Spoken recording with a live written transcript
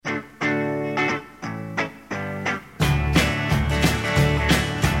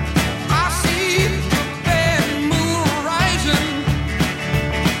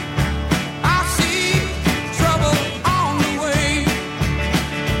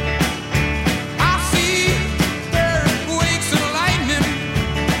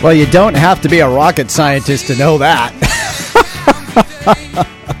Well, you don't have to be a rocket scientist to know that.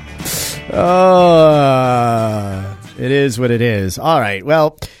 It is what it is. All right.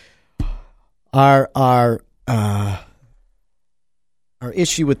 Well, our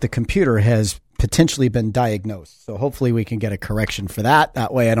issue with the computer has potentially been diagnosed. So hopefully we can get a correction for that.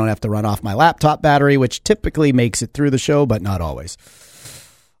 That way I don't have to run off my laptop battery, which typically makes it through the show, but not always.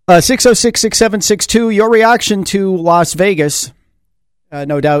 606-6762, your reaction to Las Vegas.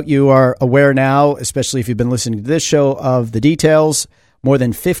 No doubt you are aware now, especially if you've been listening to this show, of the details. More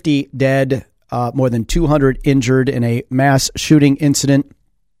than 50 dead, more than 200 injured in a mass shooting incident.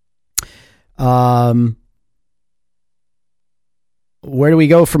 Where do we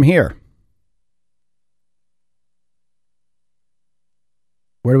go from here?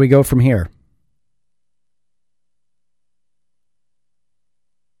 Where do we go from here?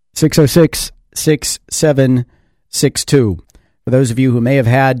 606-6762. For those of you who may have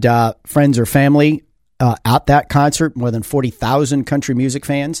had friends or family at that concert, more than 40,000 country music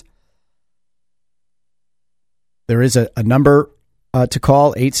fans, there is a number to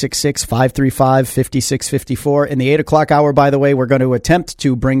call, 866-535-5654. In the 8 o'clock hour, by the way, we're going to attempt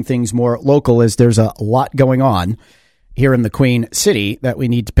to bring things more local, as there's a lot going on here in the Queen City that we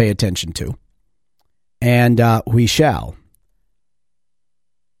need to pay attention to. And we shall.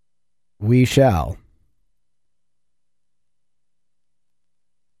 We shall.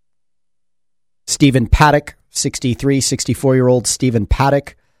 Stephen Paddock, 64-year-old Stephen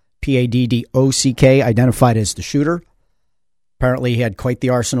Paddock, Paddock, identified as the shooter. Apparently, he had quite the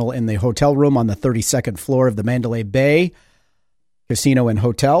arsenal in the hotel room on the 32nd floor of the Mandalay Bay Casino and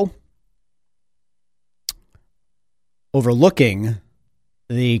Hotel, overlooking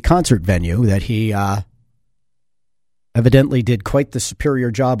the concert venue that he evidently did quite the superior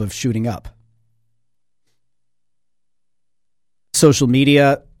job of shooting up. Social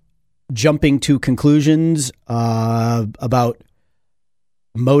media jumping to conclusions about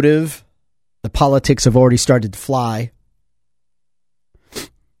motive. The politics have already started to fly.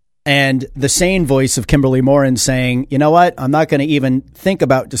 And the sane voice of Kimberly Moran saying, you know what, I'm not going to even think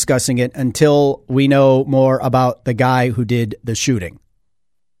about discussing it until we know more about the guy who did the shooting.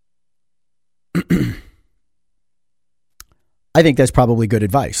 I think that's probably good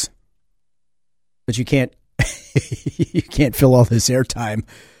advice. But you can't you can't fill all this airtime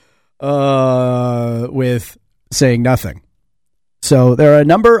with saying nothing. So there are a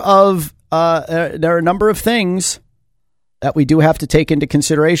number of things that we do have to take into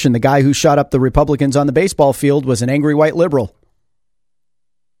consideration. The guy who shot up the Republicans on the baseball field was an angry white liberal.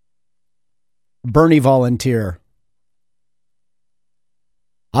 Bernie volunteer.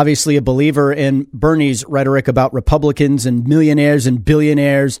 Obviously a believer in Bernie's rhetoric about Republicans and millionaires and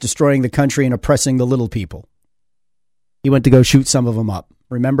billionaires destroying the country and oppressing the little people. He went to go shoot some of them up.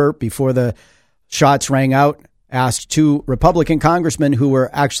 Remember, before the shots rang out, asked two Republican congressmen who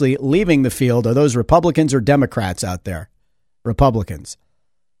were actually leaving the field, are those Republicans or Democrats out there? Republicans.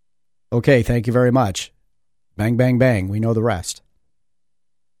 Okay, thank you very much. Bang, bang, bang. We know the rest.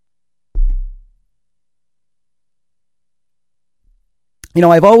 You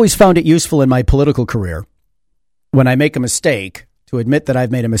know, I've always found it useful in my political career, when I make a mistake, to admit that I've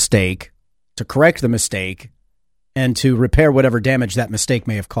made a mistake, to correct the mistake, and to repair whatever damage that mistake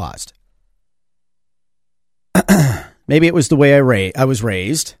may have caused. Maybe it was the way I was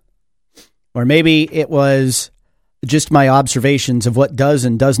raised, or maybe it was just my observations of what does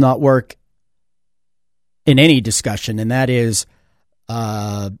and does not work in any discussion, and that is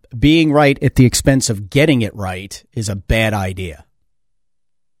being right at the expense of getting it right is a bad idea.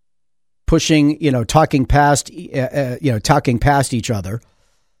 Pushing, talking past each other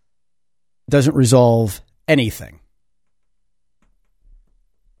doesn't resolve anything.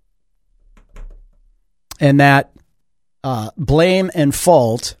 And that blame and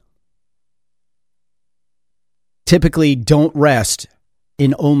fault typically don't rest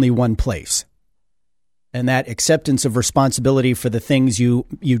in only one place. And that acceptance of responsibility for the things you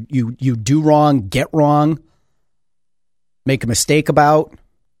do wrong, get wrong, make a mistake about,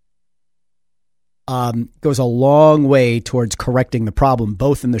 goes a long way towards correcting the problem,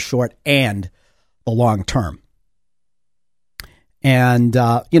 both in the short and the long term. And,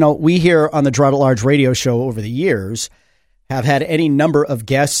 we here on the Draw at Large radio show over the years have had any number of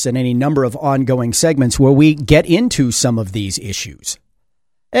guests and any number of ongoing segments where we get into some of these issues.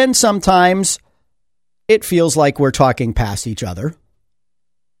 And sometimes it feels like we're talking past each other.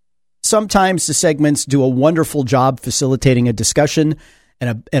 Sometimes the segments do a wonderful job facilitating a discussion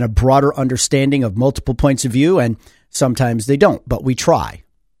and a broader understanding of multiple points of view, and sometimes they don't, but we try.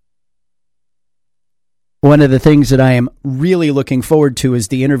 One of the things that I am really looking forward to is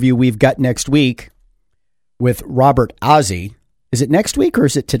the interview we've got next week with Robert Ozzie. Is it next week or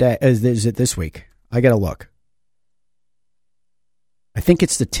is it today? Is it this week? I got to look. I think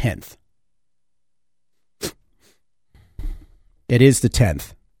it's the 10th. It is the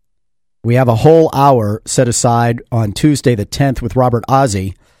 10th. We have a whole hour set aside on Tuesday the 10th with Robert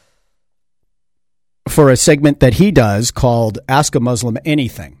Ozzie for a segment that he does called Ask a Muslim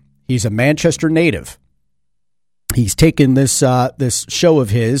Anything. He's a Manchester native. He's taken this this show of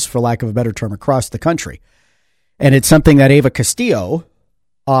his, for lack of a better term, across the country. And it's something that Ava Castillo,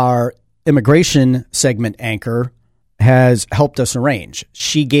 our immigration segment anchor, has helped us arrange.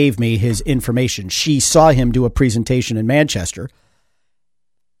 She gave me his information. She saw him do a presentation in Manchester,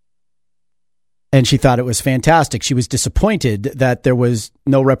 and she thought it was fantastic. She was disappointed that there was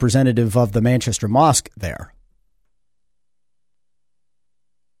no representative of the Manchester Mosque there,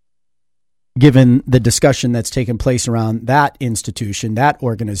 given the discussion that's taken place around that institution, that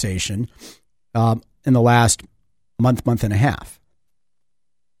organization, in the last month and a half.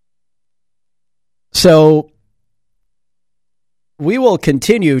 So we will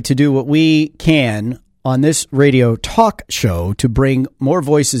continue to do what we can on this radio talk show to bring more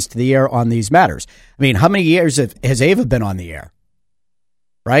voices to the air on these matters. I mean, how many years has Ava been on the air?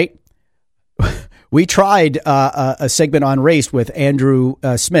 Right? We tried a segment on race with Andrew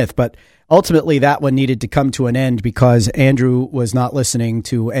Smith, but ultimately that one needed to come to an end because Andrew was not listening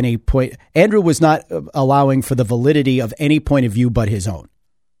to any point. Andrew was not allowing for the validity of any point of view but his own.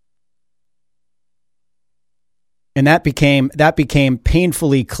 And that became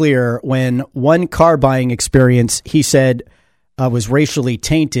painfully clear when one car buying experience, he said, was racially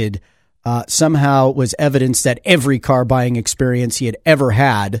tainted, somehow was evidence that every car buying experience he had ever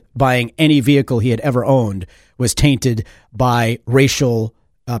had, buying any vehicle he had ever owned, was tainted by racial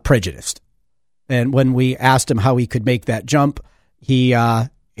prejudice. And when we asked him how he could make that jump, he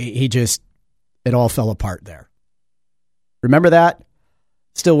just, it all fell apart there. Remember that?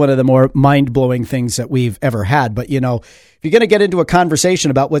 Still one of the more mind-blowing things that we've ever had. But, you know, if you're going to get into a conversation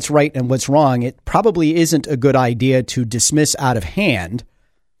about what's right and what's wrong, it probably isn't a good idea to dismiss out of hand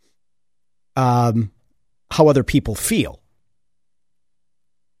how other people feel.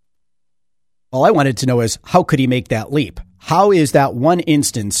 All I wanted to know is, how could he make that leap? How is that one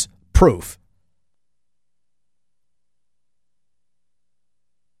instance proof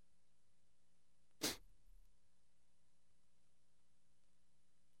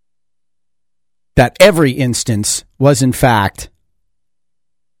that every instance was, in fact,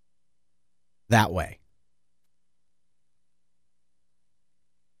 that way?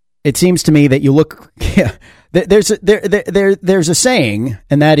 It seems to me that you look, there's a saying,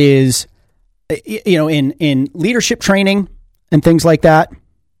 and that is, you know, in leadership training and things like that,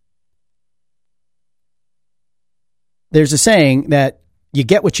 there's a saying that you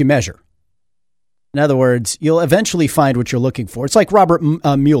get what you measure. In other words, you'll eventually find what you're looking for. It's like Robert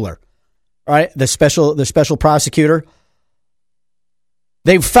Mueller. All right, the special prosecutor.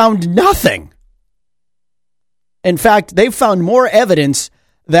 They've found nothing. In fact, they've found more evidence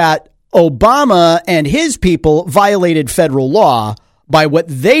that Obama and his people violated federal law by what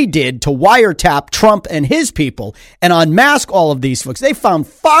they did to wiretap Trump and his people and unmask all of these folks. They found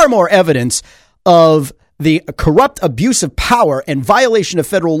far more evidence of the corrupt abuse of power and violation of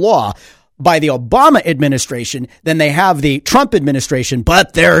federal law by the Obama administration than they have the Trump administration,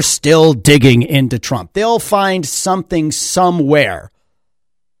 but they're still digging into Trump. They'll find something somewhere.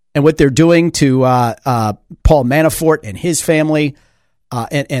 And what they're doing to Paul Manafort and his family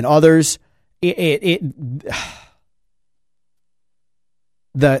and others, the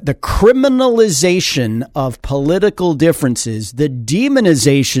criminalization of political differences, the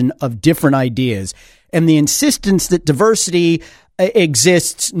demonization of different ideas, and the insistence that diversity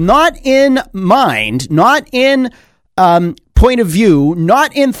exists not in mind, not in point of view,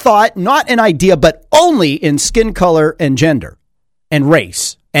 not in thought, not in idea, but only in skin color and gender and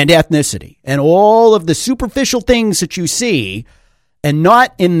race and ethnicity and all of the superficial things that you see, and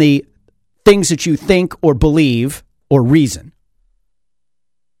not in the things that you think or believe or reason,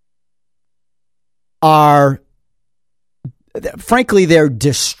 are, frankly, they're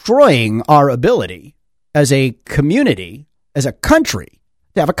destroying our ability as a community, as a country,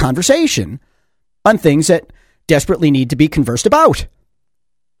 to have a conversation on things that desperately need to be conversed about.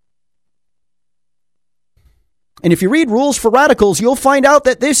 And if you read Rules for Radicals, you'll find out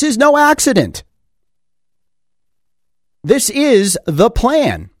that this is no accident. This is the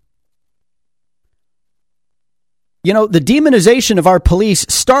plan. You know, the demonization of our police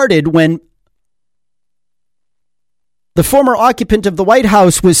started when the the former occupant of the White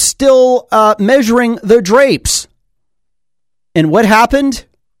House, was still measuring the drapes. And what happened?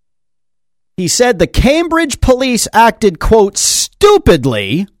 He said the Cambridge police acted, quote,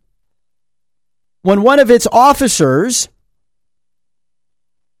 stupidly when one of its officers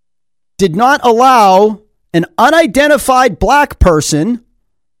did not allow an unidentified black person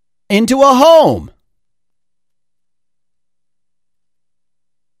into a home.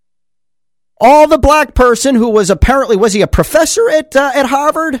 All the black person who was apparently, was he a professor at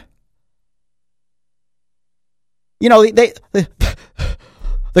Harvard? You know,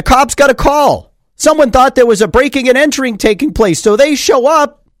 the cops got a call. Someone thought there was a breaking and entering taking place, so they show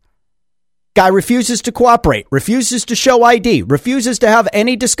up. Guy refuses to cooperate, refuses to show ID, refuses to have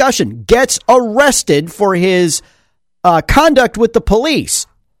any discussion, gets arrested for his conduct with the police.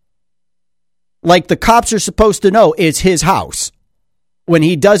 Like the cops are supposed to know it's his house, when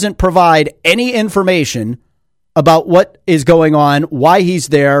he doesn't provide any information about what is going on, why he's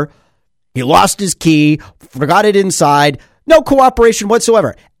there. He lost his key, forgot it inside, no cooperation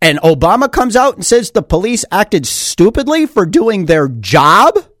whatsoever. And Obama comes out and says the police acted stupidly for doing their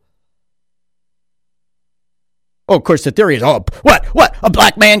job? Oh, of course, the theory is, what? A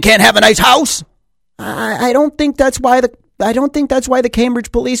black man can't have a nice house? I don't think that's why the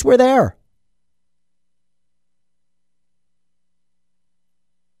Cambridge police were there.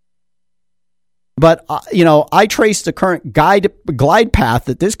 But, I trace the current glide path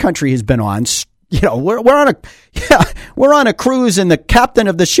that this country has been on. We're on a cruise and the captain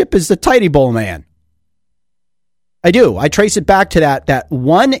of the ship is the Tidy Bowl man. I do. I trace it back to that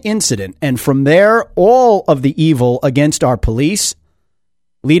one incident. And from there, all of the evil against our police,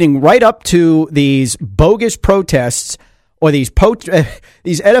 leading right up to these bogus protests or these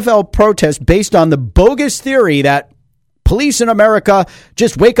NFL protests based on the bogus theory that police in America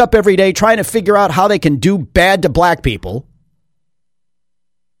just wake up every day trying to figure out how they can do bad to black people.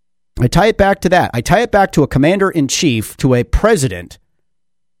 I tie it back to that. I tie it back to a commander-in-chief, to a president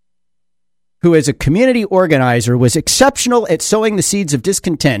who, as a community organizer, was exceptional at sowing the seeds of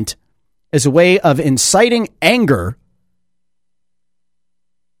discontent as a way of inciting anger,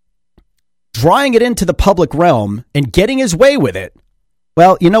 drawing it into the public realm, and getting his way with it.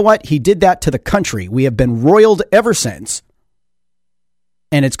 Well, you know what? He did that to the country. We have been roiled ever since.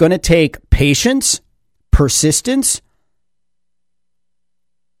 And it's going to take patience, persistence,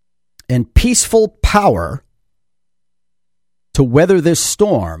 and peaceful power to weather this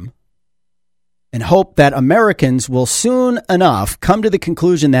storm, and hope that Americans will soon enough come to the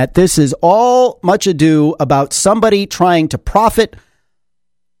conclusion that this is all much ado about somebody trying to profit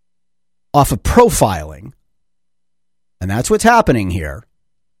off of profiling. And that's what's happening here.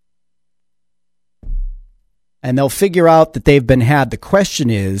 And they'll figure out that they've been had. The question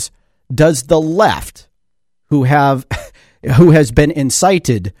is, does the left, who has been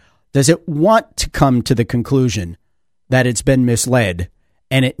incited, does it want to come to the conclusion that it's been misled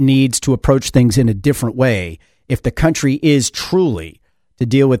and it needs to approach things in a different way if the country is truly to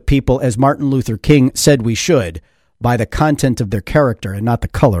deal with people, as Martin Luther King said we should, by the content of their character and not the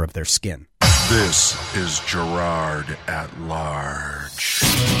color of their skin? This is Gerard at Large.